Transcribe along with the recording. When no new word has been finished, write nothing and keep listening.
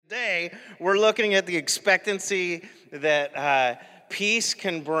today we're looking at the expectancy that peace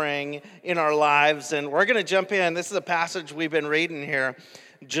can bring in our lives, and we're going to jump in. This is a passage we've been reading here.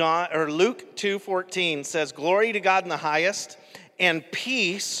 Luke 2:14 says, "Glory to God in the highest, and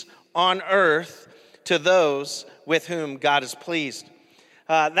peace on earth to those with whom God is pleased."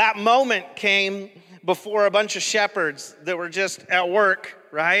 That moment came before a bunch of shepherds that were just at work,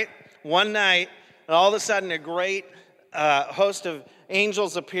 right? One night, and all of a sudden a great host of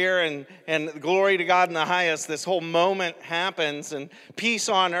angels appear, and glory to God in the highest. This whole moment happens, and peace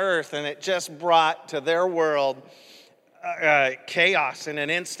on earth, and it just brought to their world chaos in an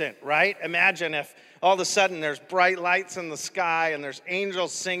instant, right? Imagine if all of a sudden there's bright lights in the sky, and there's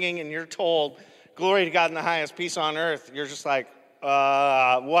angels singing, and you're told, glory to God in the highest, peace on earth. You're just like,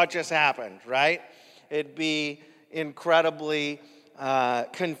 what just happened, right? It'd be incredibly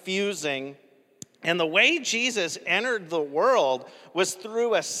confusing. And the way Jesus entered the world was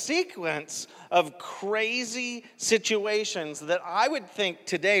through a sequence of crazy situations that I would think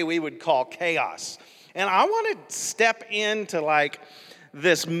today we would call chaos. And I want to step into like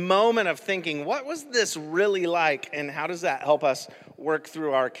this moment of thinking, what was this really like, and how does that help us work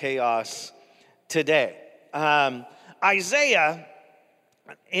through our chaos today? Isaiah,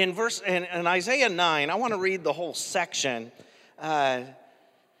 in Isaiah 9, I want to read the whole section.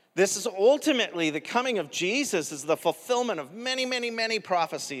 This is ultimately the coming of Jesus is the fulfillment of many, many, many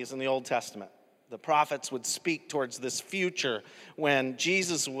prophecies in the Old Testament. The prophets would speak towards this future when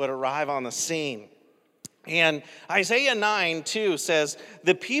Jesus would arrive on the scene. And Isaiah 9:2 says,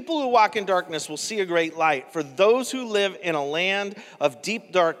 "The people who walk in darkness will see a great light. For those who live in a land of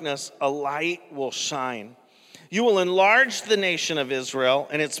deep darkness, a light will shine. You will enlarge the nation of Israel,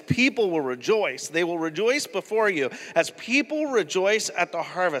 and its people will rejoice. They will rejoice before you as people rejoice at the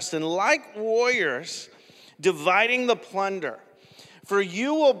harvest, and like warriors dividing the plunder. For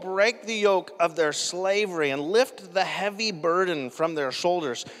you will break the yoke of their slavery and lift the heavy burden from their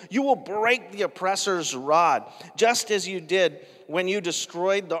shoulders. You will break the oppressor's rod, just as you did when you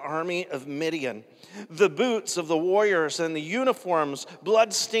destroyed the army of Midian. The boots of the warriors and the uniforms,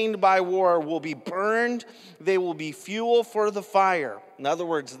 blood-stained by war, will be burned. They will be fuel for the fire." In other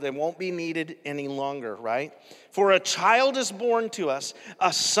words, they won't be needed any longer, right? "For a child is born to us,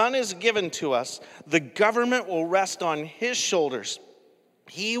 a son is given to us. The government will rest on his shoulders.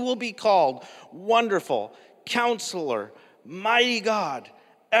 He will be called Wonderful, Counselor, Mighty God,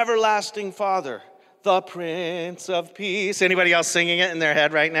 Everlasting Father, the Prince of Peace." Anybody else singing it in their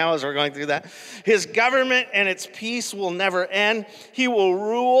head right now as we're going through that? "His government and its peace will never end. He will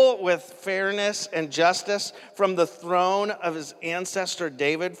rule with fairness and justice from the throne of his ancestor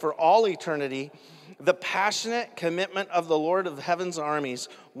David for all eternity. The passionate commitment of the Lord of heaven's armies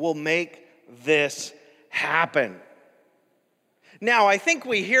will make this happen." Now, I think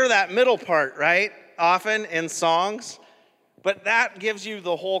we hear that middle part, right? Often in songs. But that gives you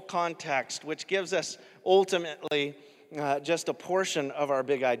the whole context, which gives us ultimately just a portion of our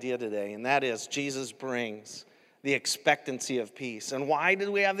big idea today. And that is Jesus brings the expectancy of peace. And why did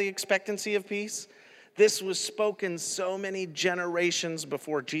we have the expectancy of peace? This was spoken so many generations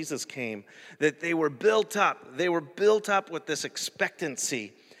before Jesus came that they were built up. They were built up with this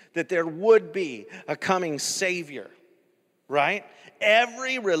expectancy that there would be a coming Savior. Right?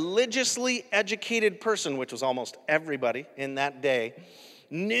 Every religiously educated person, which was almost everybody in that day,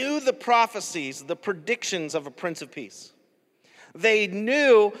 knew the prophecies, the predictions of a Prince of Peace. They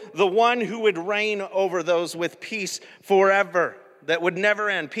knew the one who would reign over those with peace forever, that would never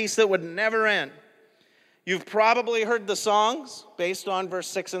end, peace that would never end. You've probably heard the songs based on verse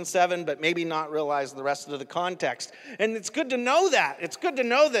 6 and 7, but maybe not realized the rest of the context. And it's good to know that. It's good to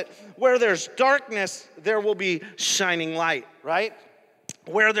know that where there's darkness, there will be shining light, right?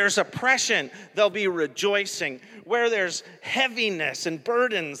 Where there's oppression, there'll be rejoicing. Where there's heaviness and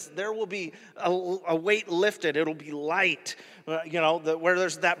burdens, there will be a weight lifted. It'll be light. Where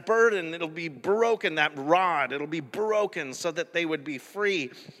there's that burden, it'll be broken, that rod, it'll be broken so that they would be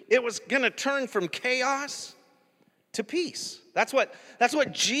free. It was going to turn from chaos to peace. That's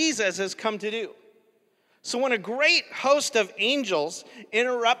what Jesus has come to do. So when a great host of angels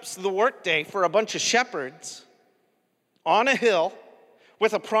interrupts the workday for a bunch of shepherds on a hill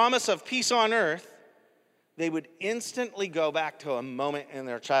with a promise of peace on earth, they would instantly go back to a moment in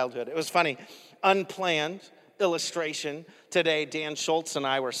their childhood. It was funny, unplanned illustration today. Dan Schultz and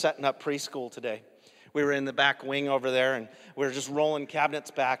I were setting up preschool today. We were in the back wing over there, and we were just rolling cabinets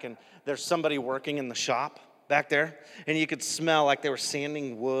back, and there's somebody working in the shop back there, and you could smell like they were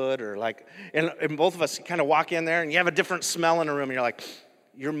sanding wood or like, and both of us kind of walk in there, and you have a different smell in a room, and you're like,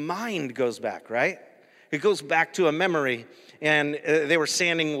 your mind goes back, right? It goes back to a memory. And they were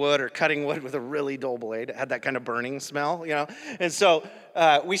sanding wood or cutting wood with a really dull blade. It had that kind of burning smell, you know. And so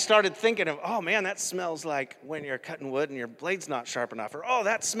we started thinking of, oh man, that smells like when you're cutting wood and your blade's not sharp enough. Or, oh,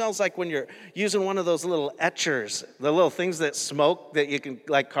 that smells like when you're using one of those little etchers, the little things that smoke that you can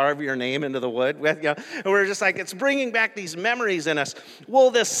like carve your name into the wood with, you know. And we're just like, it's bringing back these memories in us.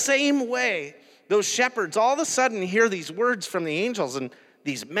 Well, the same way, those shepherds all of a sudden hear these words from the angels and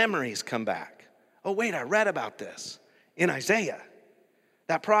these memories come back. Oh, wait, I read about this. In Isaiah,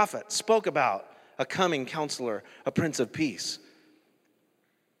 that prophet spoke about a coming counselor, a prince of peace.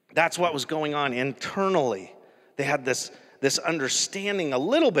 That's what was going on internally. They had this understanding a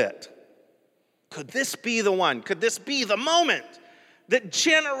little bit. Could this be the one? Could this be the moment that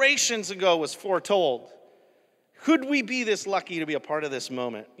generations ago was foretold? Could we be this lucky to be a part of this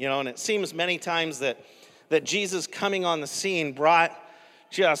moment? You know, and it seems many times that Jesus coming on the scene brought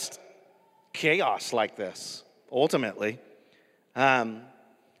just chaos like this. Ultimately,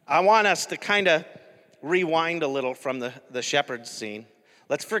 I want us to kind of rewind a little from the shepherd scene.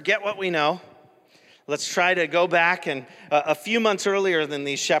 Let's forget what we know. Let's try to go back and a few months earlier than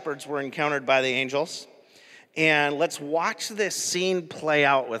these shepherds were encountered by the angels. And let's watch this scene play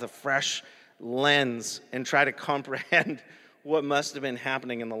out with a fresh lens and try to comprehend what must have been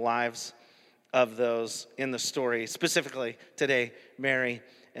happening in the lives of those in the story, specifically today, Mary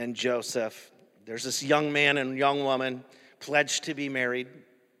and Joseph. There's this young man and young woman pledged to be married.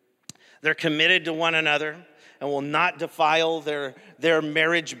 They're committed to one another and will not defile their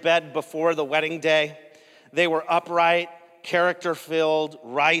marriage bed before the wedding day. They were upright, character-filled,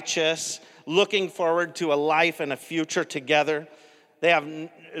 righteous, looking forward to a life and a future together. We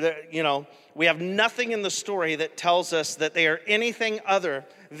have nothing in the story that tells us that they are anything other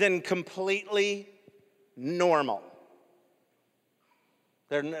than completely normal.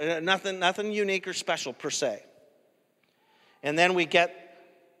 They're nothing unique or special per se. And then we get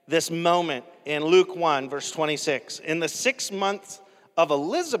this moment in Luke 1, verse 26. In the 6th month of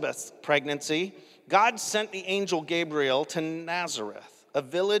Elizabeth's pregnancy, God sent the angel Gabriel to Nazareth, a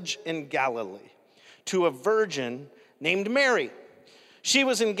village in Galilee, to a virgin named Mary. She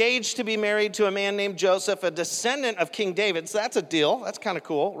was engaged to be married to a man named Joseph, a descendant of King David. So that's a deal. That's kind of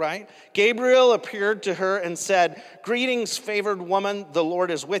cool, right? Gabriel appeared to her and said, "Greetings, favored woman, the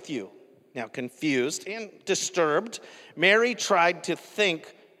Lord is with you." Now, confused and disturbed, Mary tried to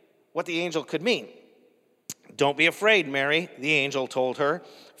think what the angel could mean. "Don't be afraid, Mary," the angel told her,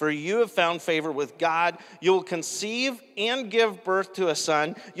 "for you have found favor with God. You will conceive and give birth to a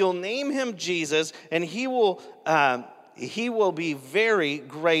son. You'll name him Jesus, and he will be very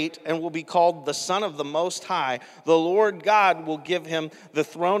great and will be called the Son of the Most High. The Lord God will give him the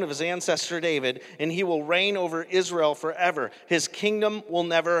throne of his ancestor David, and he will reign over Israel forever. His kingdom will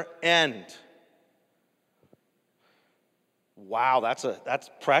never end." Wow, that's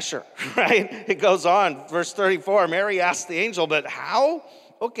pressure, right? It goes on, verse 34. Mary asked the angel, "But how?"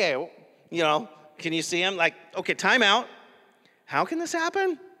 Okay, can you see him? Like, okay, time out. How can this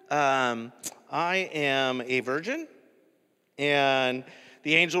happen? I am a virgin. And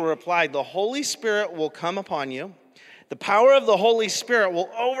the angel replied, "The Holy Spirit will come upon you. The power of the Holy Spirit will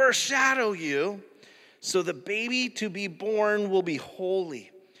overshadow you. So the baby to be born will be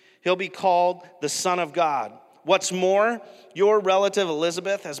holy. He'll be called the Son of God. What's more, your relative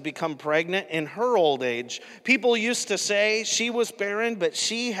Elizabeth has become pregnant in her old age. People used to say she was barren, but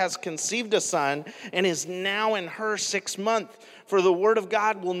she has conceived a son and is now in her 6th month. For the word of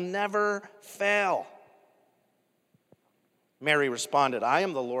God will never fail." Mary responded, "I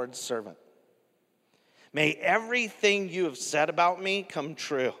am the Lord's servant. May everything you have said about me come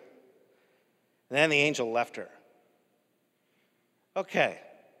true." And then the angel left her. Okay,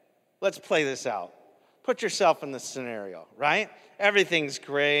 let's play this out. Put yourself in this scenario, right? Everything's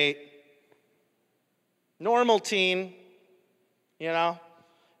great. Normal teen,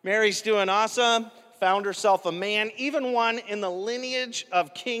 Mary's doing awesome. Found herself a man, even one in the lineage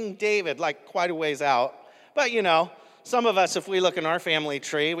of King David, like quite a ways out. But, some of us, if we look in our family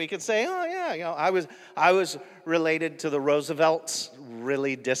tree, we could say, "Oh yeah, I was related to the Roosevelts,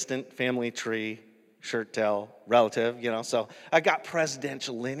 really distant family tree, shirt tail relative, so I got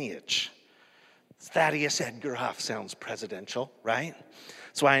presidential lineage." Thaddeus Edgar Huff sounds presidential, right?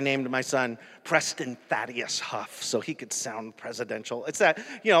 That's why I named my son Preston Thaddeus Huff, so he could sound presidential. It's that,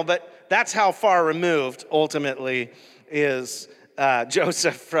 but that's how far removed ultimately is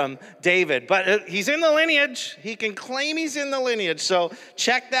Joseph from David. But he's in the lineage. He can claim he's in the lineage. So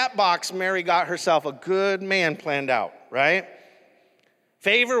check that box. Mary got herself a good man planned out, right?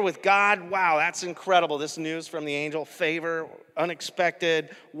 Favor with God. Wow, that's incredible. This news from the angel. Favor,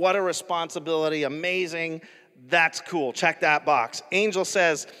 unexpected. What a responsibility. Amazing. That's cool. Check that box. Angel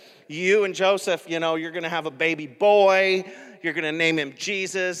says, you and Joseph, you're going to have a baby boy. You're going to name him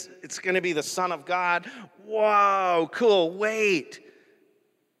Jesus. It's going to be the Son of God. Whoa, cool. Wait.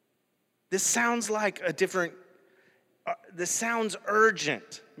 This sounds like this sounds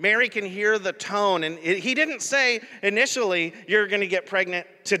urgent. Mary can hear the tone. And he didn't say initially, you're going to get pregnant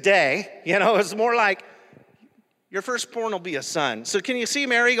today. It's more like, your firstborn will be a son. So can you see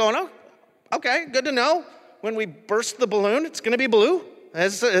Mary going, oh, okay, good to know. When we burst the balloon, it's going to be blue.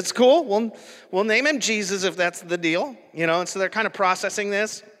 It's cool. We'll name him Jesus if that's the deal. And so they're kind of processing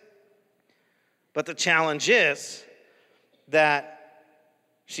this. But the challenge is that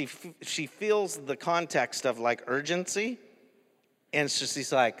she feels the context of like urgency, and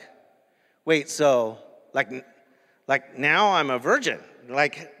she's like, wait, so like now I'm a virgin.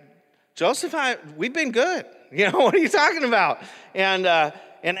 Like Joseph, we've been good. What are you talking about? And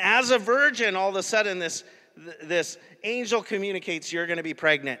as a virgin, all of a sudden this angel communicates you're going to be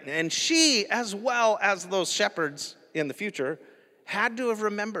pregnant. And she, as well as those shepherds in the future, had to have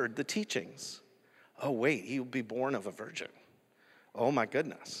remembered the teachings. Oh, wait, he will be born of a virgin. Oh, my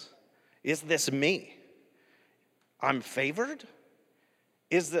goodness. Is this me? I'm favored?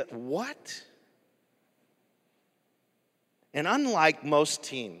 Is that what? And unlike most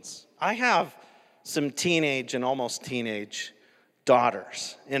teens, I have some teenage and almost teenage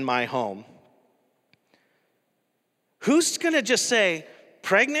daughters in my home. Who's going to just say,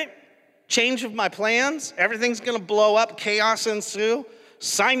 pregnant, change of my plans, everything's going to blow up, chaos ensue,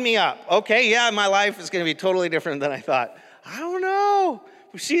 sign me up. Okay, yeah, my life is going to be totally different than I thought. I don't know.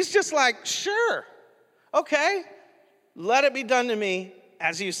 She's just like, sure, okay, let it be done to me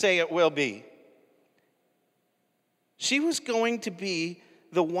as you say it will be. She was going to be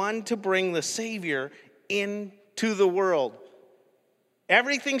the one to bring the Savior into the world.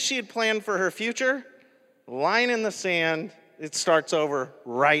 Everything she had planned for her future, line in the sand, it starts over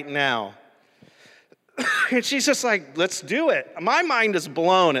right now. And she's just like, let's do it. My mind is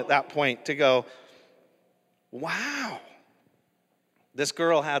blown at that point to go, wow, this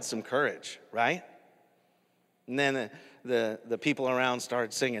girl had some courage, right? And then the people around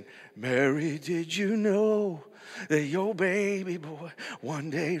started singing, Mary, did you know that your baby boy one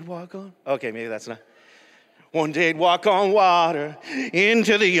day would walk on? Okay, maybe that's not. One day he'd walk on water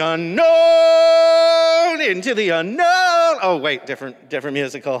into the unknown. Oh, wait, different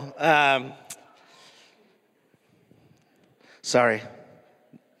musical. Sorry.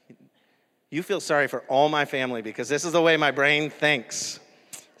 You feel sorry for all my family because this is the way my brain thinks.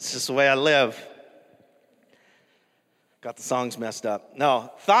 It's just the way I live. Got the songs messed up.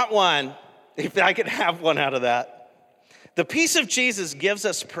 No, thought one, if I could have one out of that. The peace of Jesus gives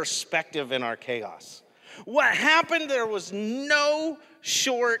us perspective in our chaos. What happened there was no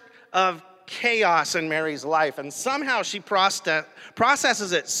short of chaos in Mary's life, and somehow she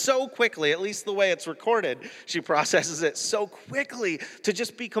processes it so quickly, at least the way it's recorded, she processes it so quickly to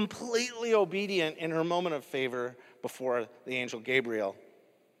just be completely obedient in her moment of favor before the angel Gabriel.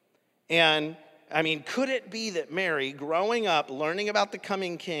 And could it be that Mary, growing up, learning about the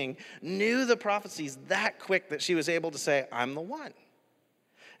coming king, knew the prophecies that quick that she was able to say, I'm the one?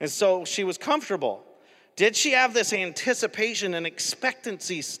 And so she was comfortable. Did she have this anticipation and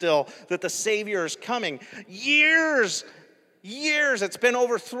expectancy still that the Savior is coming? Years, it's been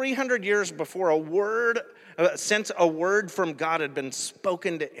over 300 years before since a word from God had been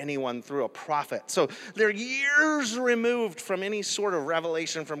spoken to anyone through a prophet. So they're years removed from any sort of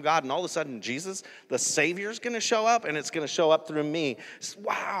revelation from God, and all of a sudden Jesus, the Savior, is going to show up, and it's going to show up through me.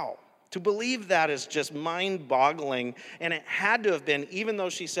 Wow. To believe that is just mind-boggling, and it had to have been, even though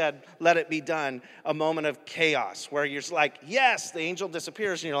she said, let it be done, a moment of chaos, where you're like, yes, the angel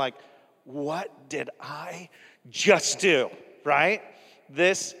disappears, and you're like, what did I just do, right?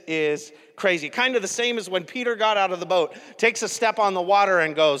 This is crazy. Kind of the same as when Peter got out of the boat, takes a step on the water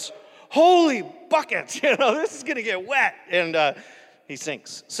and goes, holy buckets, this is going to get wet, and he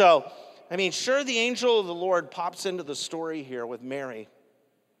sinks. So, sure, the angel of the Lord pops into the story here with Mary,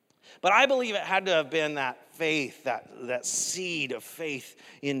 but I believe it had to have been that faith, that seed of faith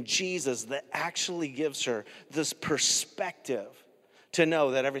in Jesus that actually gives her this perspective to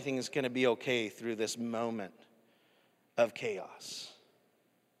know that everything is going to be okay through this moment of chaos.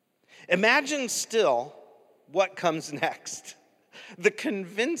 Imagine still what comes next. The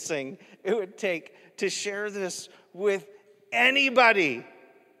convincing it would take to share this with anybody.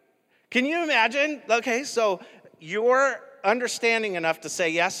 Can you imagine? Okay, so you're understanding enough to say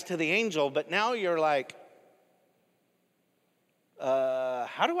yes to the angel, but now you're like,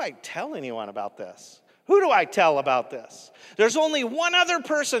 how do I tell anyone about this? Who do I tell about this? There's only one other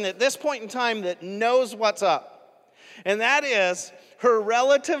person at this point in time that knows what's up, and that is her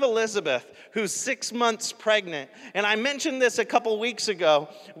relative Elizabeth, who's 6 months pregnant. And I mentioned this a couple weeks ago,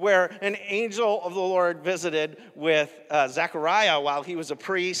 where an angel of the Lord visited with Zechariah while he was a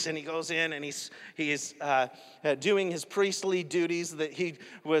priest, and he goes in and he's doing his priestly duties that he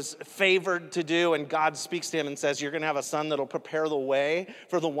was favored to do, and God speaks to him and says, you're going to have a son that'll prepare the way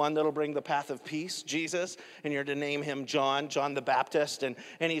for the one that'll bring the path of peace, Jesus, and you're to name him John the Baptist. And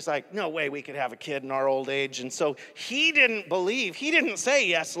he's like, no way we could have a kid in our old age. And so he didn't believe. He didn't say,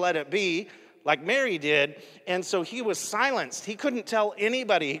 yes, let it be, like Mary did. And so he was silenced. He couldn't tell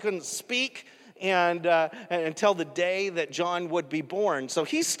anybody. He couldn't speak and until the day that John would be born. So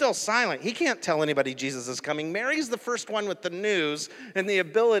he's still silent. He can't tell anybody Jesus is coming. Mary's the first one with the news and the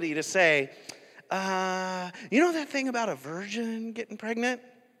ability to say, you know that thing about a virgin getting pregnant?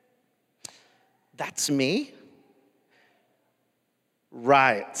 That's me.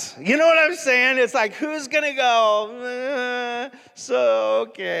 Right. You know what I'm saying? It's like, who's going to go, so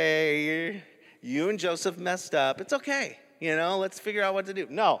okay, you and Joseph messed up. It's okay. You know, let's figure out what to do.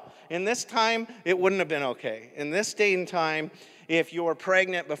 No, in this time, it wouldn't have been okay. In this day and time, if you're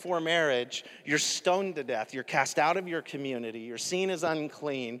pregnant before marriage, you're stoned to death. You're cast out of your community. You're seen as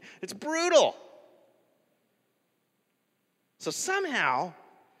unclean. It's brutal. So somehow,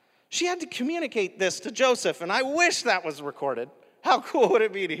 she had to communicate this to Joseph, and I wish that was recorded. How cool would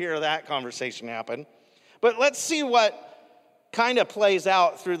it be to hear that conversation happen? But let's see what kind of plays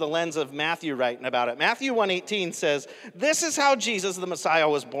out through the lens of Matthew writing about it. Matthew 1:18 says, this is how Jesus the Messiah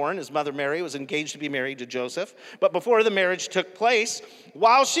was born. His mother Mary was engaged to be married to Joseph. But before the marriage took place,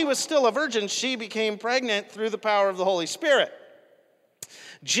 while she was still a virgin, she became pregnant through the power of the Holy Spirit.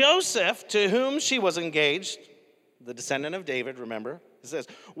 Joseph, to whom she was engaged, the descendant of David, remember, it says,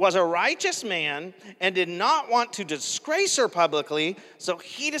 was a righteous man and did not want to disgrace her publicly, so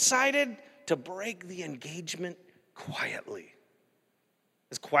he decided to break the engagement quietly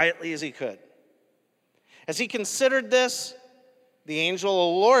as he could. As he considered this, the angel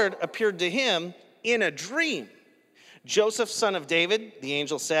of the Lord appeared to him in a dream. Joseph, son of David, the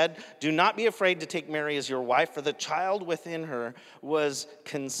angel said, do not be afraid to take Mary as your wife, for the child within her was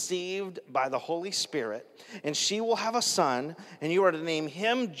conceived by the Holy Spirit, and she will have a son, and you are to name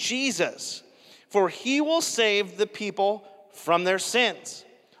him Jesus, for he will save the people from their sins.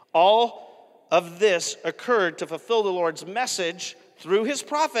 All of this occurred to fulfill the Lord's message through his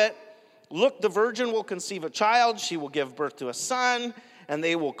prophet. Look, the virgin will conceive a child, she will give birth to a son, and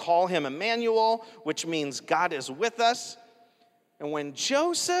they will call him Emmanuel, which means God is with us. And when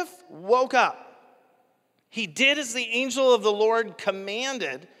Joseph woke up, he did as the angel of the Lord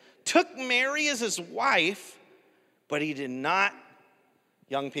commanded, took Mary as his wife, but he did not,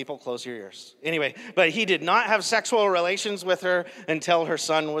 young people, close your ears. Anyway, but he did not have sexual relations with her until her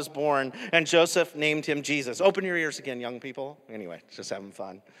son was born, and Joseph named him Jesus. Open your ears again, young people. Anyway, just having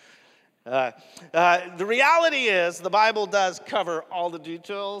fun. The reality is the Bible does cover all the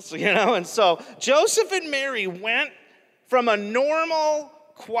details, and so Joseph and Mary went from a normal,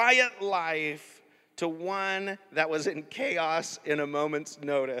 quiet life to one that was in chaos in a moment's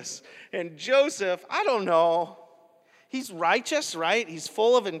notice. And Joseph, I don't know, he's righteous, right? He's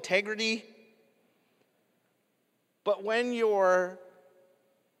full of integrity. But when you're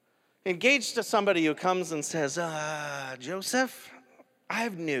engaged to somebody who comes and says, Joseph, I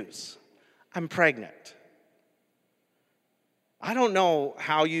have news. I'm pregnant. I don't know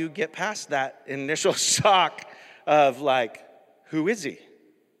how you get past that initial shock of like, who is he?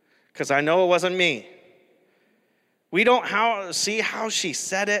 Because I know it wasn't me. We don't see how she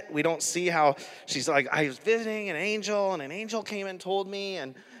said it. We don't see how she's like, I was visiting an angel, and an angel came and told me,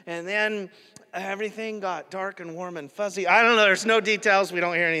 and then everything got dark and warm and fuzzy. I don't know. There's no details. We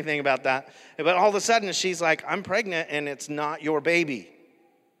don't hear anything about that. But all of a sudden, she's like, I'm pregnant, and it's not your baby.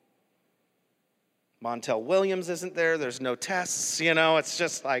 Montel Williams isn't there. There's no tests, It's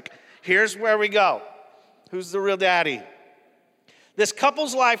just like, here's where we go. Who's the real daddy? This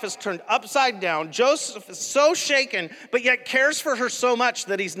couple's life is turned upside down. Joseph is so shaken, but yet cares for her so much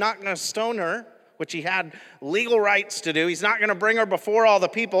that he's not going to stone her, which he had legal rights to do. He's not going to bring her before all the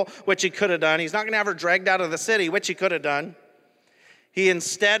people, which he could have done. He's not going to have her dragged out of the city, which he could have done. He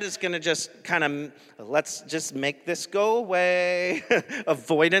instead is going to just kind of, let's just make this go away.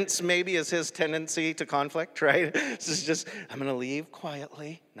 Avoidance maybe is his tendency to conflict, right? This is just, I'm going to leave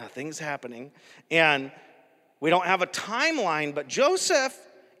quietly. Nothing's happening. And we don't have a timeline, but Joseph,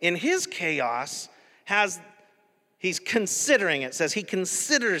 in his chaos, he's considering, it says he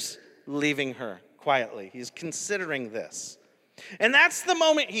considers leaving her quietly. He's considering this. And that's the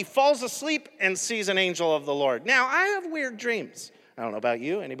moment he falls asleep and sees an angel of the Lord. Now, I have weird dreams. I don't know about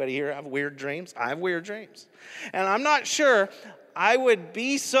you. Anybody here have weird dreams? I have weird dreams. And I'm not sure I would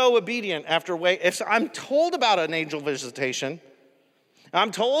be so obedient if I'm told about an angel visitation,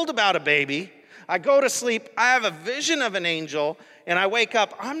 I'm told about a baby, I go to sleep, I have a vision of an angel, and I wake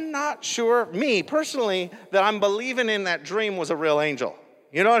up, I'm not sure, me personally, that I'm believing in that dream was a real angel.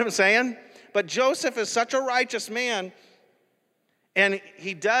 You know what I'm saying? But Joseph is such a righteous man, and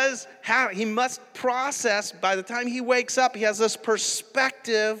he must process, by the time he wakes up, he has this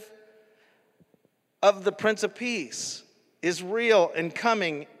perspective of the Prince of Peace is real and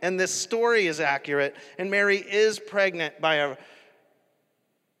coming, and this story is accurate, and Mary is pregnant by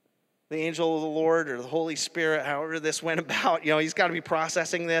the angel of the Lord or the Holy Spirit, however this went about. He's got to be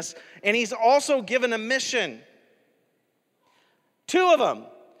processing this. And he's also given a mission. 2 of them.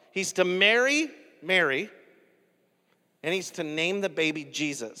 He's to marry Mary, and he's to name the baby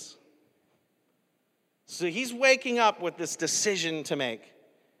Jesus. So he's waking up with this decision to make,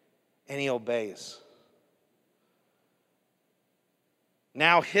 and he obeys.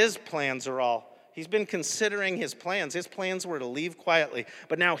 Now his plans he's been considering his plans. His plans were to leave quietly,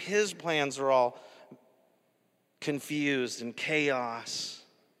 but now his plans are all confused and chaos.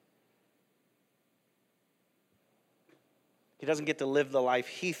 He doesn't get to live the life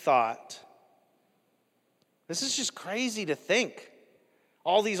he thought. This is just crazy to think.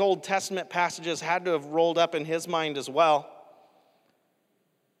 All these Old Testament passages had to have rolled up in his mind as well.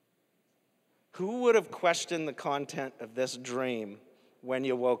 Who would have questioned the content of this dream when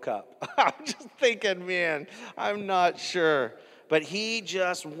you woke up? I'm just thinking, man, I'm not sure. But he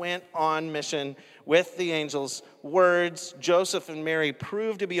just went on mission with the angel's words. Joseph and Mary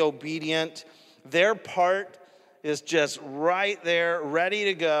proved to be obedient. Their part is just right there, ready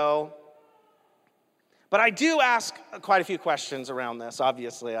to go. But I do ask quite a few questions around this.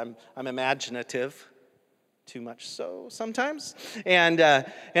 Obviously, I'm imaginative. Too much so sometimes. And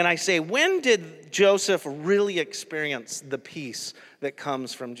I say, when did Joseph really experience the peace that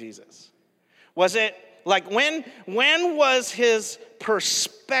comes from Jesus? Was it like when was his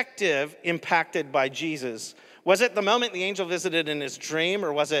perspective impacted by Jesus? Was it the moment the angel visited in his dream,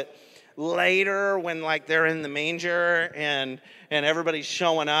 or was it later when they're in the manger and everybody's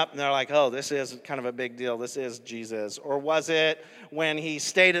showing up and they're like, oh, this is kind of a big deal. This is Jesus. Or was it when he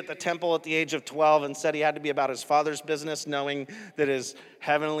stayed at the temple at the age of 12 and said he had to be about his father's business, knowing that his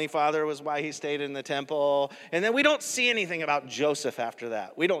heavenly father was why he stayed in the temple? And then we don't see anything about Joseph after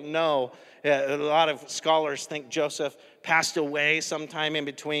that. We don't know. A lot of scholars think Joseph passed away sometime in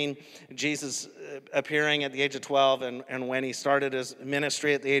between Jesus appearing at the age of 12 and when he started his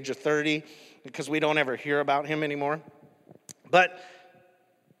ministry at the age of 30, because we don't ever hear about him anymore. But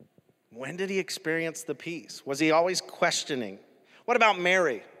when did he experience the peace? Was he always questioning? What about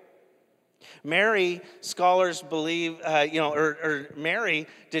Mary? Mary, scholars believe, Mary,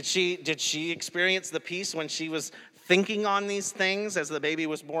 did she experience the peace when she was thinking on these things as the baby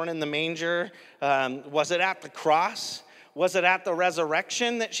was born in the manger? Was it at the cross? Was it at the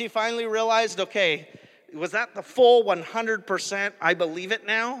resurrection that she finally realized, okay, was that the full 100%? I believe it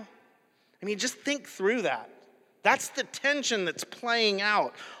now? I mean, just think through that. That's the tension that's playing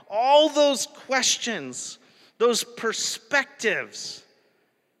out. All those questions, those perspectives.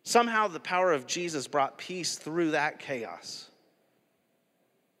 Somehow the power of Jesus brought peace through that chaos.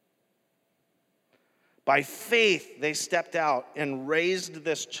 By faith, they stepped out and raised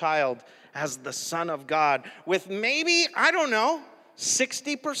this child as the Son of God with maybe,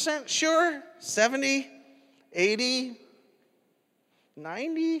 60% sure, 70, 80,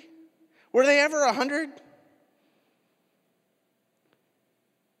 90? Were they ever 100?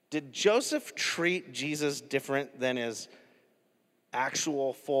 Did Joseph treat Jesus different than his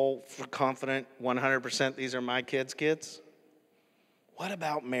actual, full, confident, 100%, these are my kids? What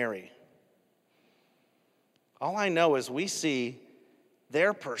about Mary? All I know is we see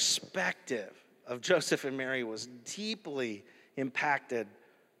their perspective of Joseph and Mary was deeply impacted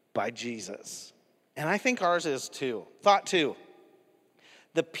by Jesus. And I think ours is too. Thought 2.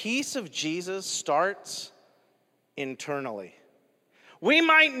 The peace of Jesus starts internally. We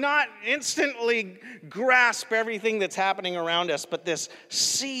might not instantly grasp everything that's happening around us, but this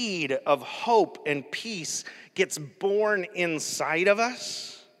seed of hope and peace gets born inside of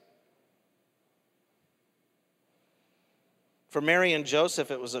us. For Mary and Joseph,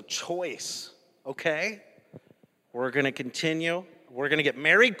 it was a choice. Okay, we're going to continue. We're going to get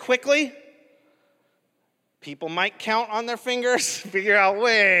married quickly. People might count on their fingers, figure out,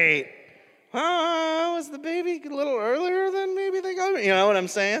 wait, was the baby a little earlier than maybe they got? You know what I'm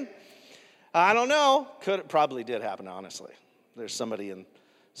saying? I don't know. Probably did happen, honestly. There's somebody in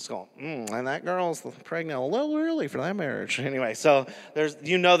school, and that girl's pregnant a little early for that marriage. Anyway, so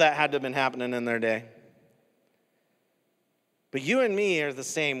that had to have been happening in their day. But you and me are the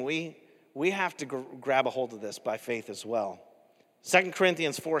same. We have to grab a hold of this by faith as well. 2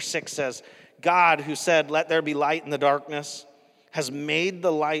 Corinthians 4:6 says, God, who said, let there be light in the darkness, has made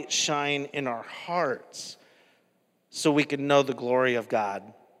the light shine in our hearts so we can know the glory of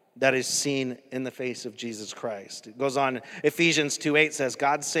God that is seen in the face of Jesus Christ. It goes on, Ephesians 2:8 says,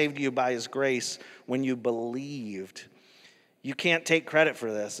 God saved you by his grace when you believed. You can't take credit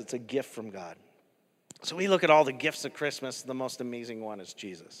for this. It's a gift from God. So we look at all the gifts of Christmas, the most amazing one is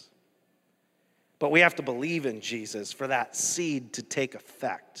Jesus. But we have to believe in Jesus for that seed to take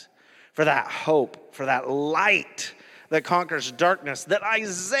effect, for that hope, for that light that conquers darkness that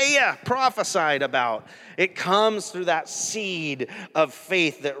Isaiah prophesied about. It comes through that seed of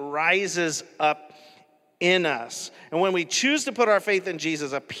faith that rises up in us. And when we choose to put our faith in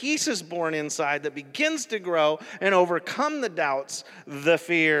Jesus, a peace is born inside that begins to grow and overcome the doubts, the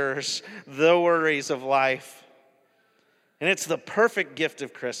fears, the worries of life. And it's the perfect gift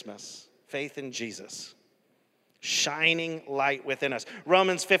of Christmas, faith in Jesus, shining light within us.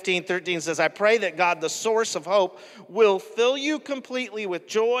 Romans 15:13 says, I pray that God, the source of hope, will fill you completely with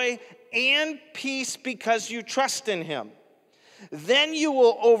joy and peace because you trust in him. Then you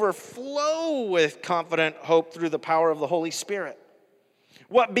will overflow with confident hope through the power of the Holy Spirit.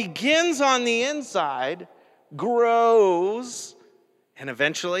 What begins on the inside grows and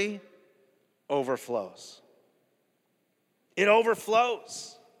eventually overflows. It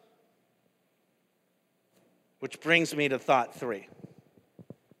overflows. Which brings me to thought 3.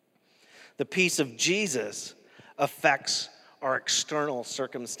 The peace of Jesus affects our external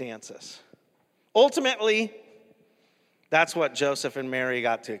circumstances. Ultimately, that's what Joseph and Mary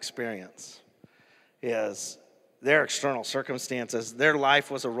got to experience, is their external circumstances. Their life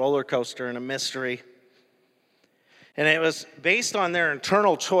was a roller coaster and a mystery. And it was based on their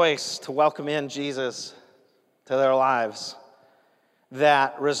internal choice to welcome in Jesus to their lives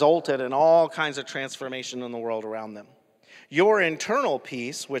that resulted in all kinds of transformation in the world around them. Your internal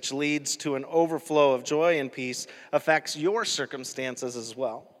peace, which leads to an overflow of joy and peace, affects your circumstances as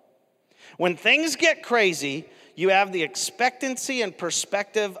well. When things get crazy, you have the expectancy and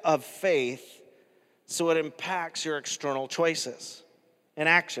perspective of faith, so it impacts your external choices and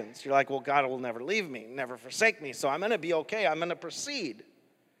actions. You're like, well, God will never leave me, never forsake me, so I'm going to be okay. I'm going to proceed.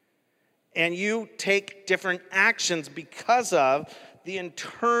 And you take different actions because of the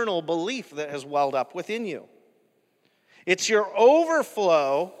internal belief that has welled up within you. It's your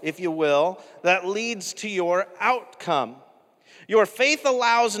overflow, if you will, that leads to your outcome. Your faith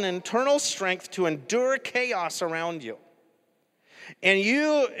allows an internal strength to endure chaos around you. And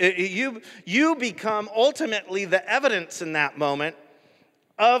you become ultimately the evidence in that moment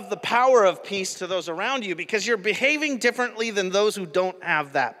of the power of peace to those around you because you're behaving differently than those who don't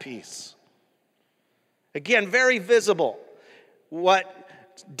have that peace. Again, very visible. What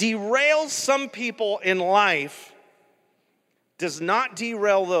derails some people in life does not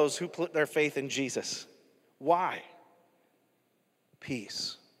derail those who put their faith in Jesus. Why?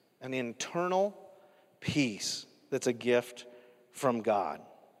 Peace. An internal peace that's a gift from God.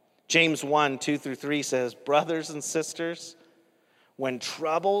 James 1:2-3 says, brothers and sisters, when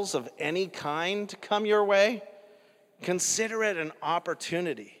troubles of any kind come your way, consider it an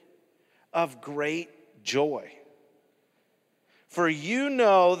opportunity of great joy. For you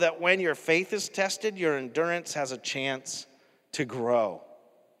know that when your faith is tested, your endurance has a chance to grow.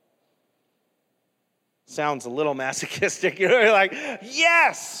 Sounds a little masochistic. You're like,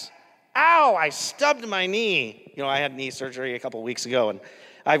 yes! Ow, I stubbed my knee. I had knee surgery a couple weeks ago, and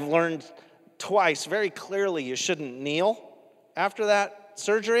I've learned twice very clearly you shouldn't kneel after that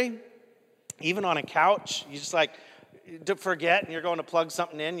surgery. Even on a couch, you just to forget, and you're going to plug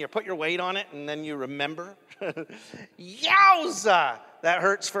something in, you put your weight on it, and then you remember. Yowza! That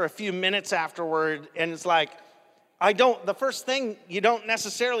hurts for a few minutes afterward, and it's like, the first thing, you don't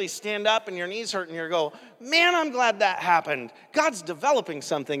necessarily stand up and your knees hurt and you go, man, I'm glad that happened. God's developing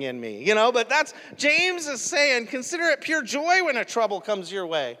something in me, but that's, James is saying, consider it pure joy when a trouble comes your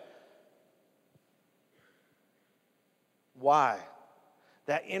way. Why?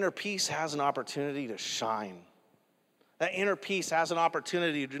 That inner peace has an opportunity to shine. That inner peace has an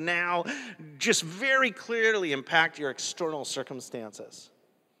opportunity to now just very clearly impact your external circumstances.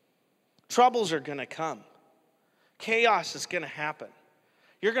 Troubles are going to come. Chaos is going to happen.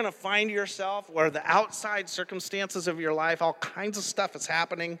 You're going to find yourself where the outside circumstances of your life, all kinds of stuff is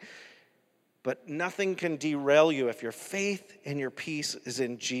happening, but nothing can derail you if your faith and your peace is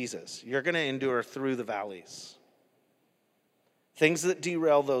in Jesus. You're going to endure through the valleys. Things that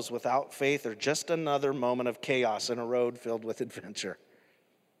derail those without faith are just another moment of chaos in a road filled with adventure.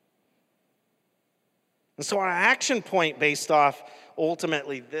 And so our action point based off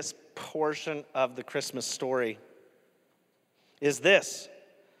ultimately this portion of the Christmas story is this: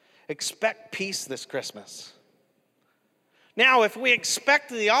 expect peace this Christmas. Now, if we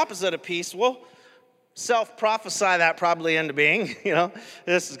expect the opposite of peace, we'll self-prophesy that probably into being,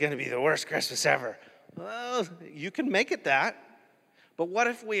 this is going to be the worst Christmas ever. Well, you can make it that. But what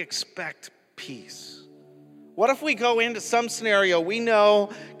if we expect peace? What if we go into some scenario we know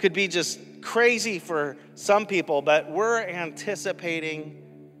could be just crazy for some people, but we're anticipating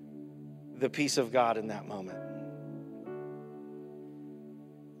the peace of God in that moment?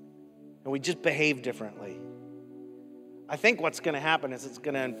 And we just behave differently. I think what's going to happen is it's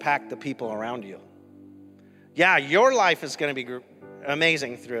going to impact the people around you. Yeah, your life is going to be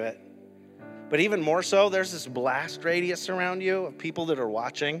amazing through it. But even more so, there's this blast radius around you of people that are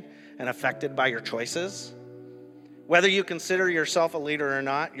watching and affected by your choices. Whether you consider yourself a leader or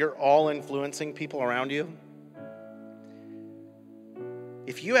not, you're all influencing people around you.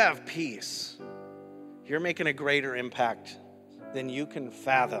 If you have peace, you're making a greater impact than you can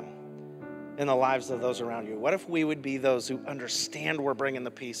fathom in the lives of those around you. What if we would be those who understand we're bringing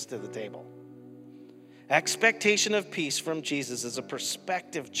the peace to the table? Expectation of peace from Jesus is a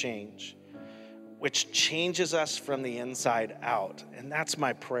perspective change, which changes us from the inside out. And that's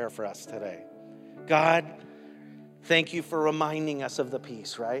my prayer for us today. God, thank you for reminding us of the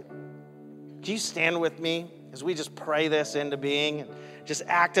peace, right? Can you stand with me as we just pray this into being and just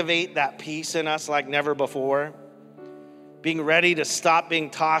activate that peace in us like never before? Being ready to stop being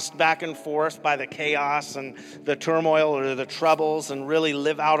tossed back and forth by the chaos and the turmoil or the troubles and really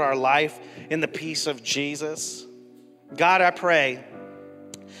live out our life in the peace of Jesus. God, I pray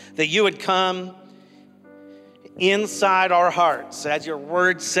that you would come inside our hearts, as your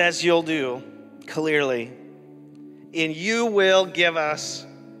word says you'll do clearly, and you will give us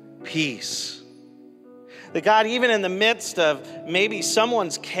peace. That God, even in the midst of maybe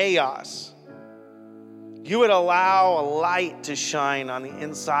someone's chaos, you would allow a light to shine on the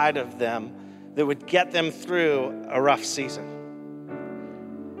inside of them that would get them through a rough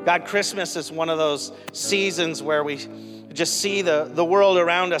season. God, Christmas is one of those seasons where we just see the world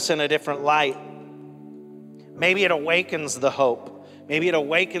around us in a different light. Maybe it awakens the hope. Maybe it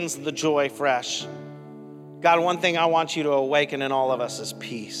awakens the joy fresh. God, one thing I want you to awaken in all of us is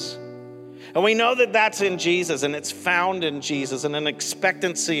peace. And we know that that's in Jesus, and it's found in Jesus, and an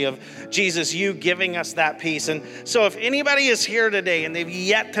expectancy of Jesus, you giving us that peace. And so if anybody is here today and they've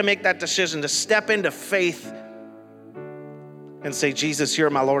yet to make that decision to step into faith and say, Jesus, you're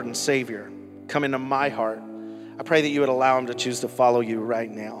my Lord and Savior, come into my heart, I pray that you would allow them to choose to follow you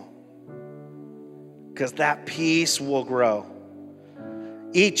right now. Because that peace will grow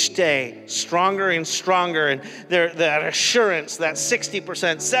each day, stronger and stronger. And that assurance, that 60%,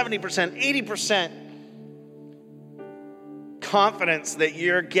 70%, 80% confidence that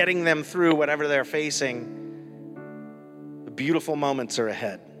you're getting them through whatever they're facing, the beautiful moments are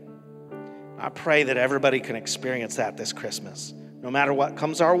ahead. I pray that everybody can experience that this Christmas. No matter what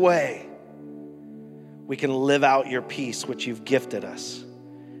comes our way, we can live out your peace, which you've gifted us.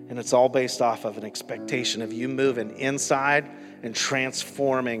 And it's all based off of an expectation of you moving inside and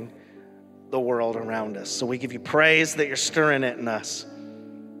transforming the world around us. So we give you praise that you're stirring it in us.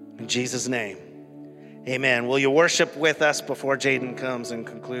 In Jesus' name, amen. Will you worship with us before Jaden comes and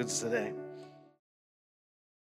concludes today?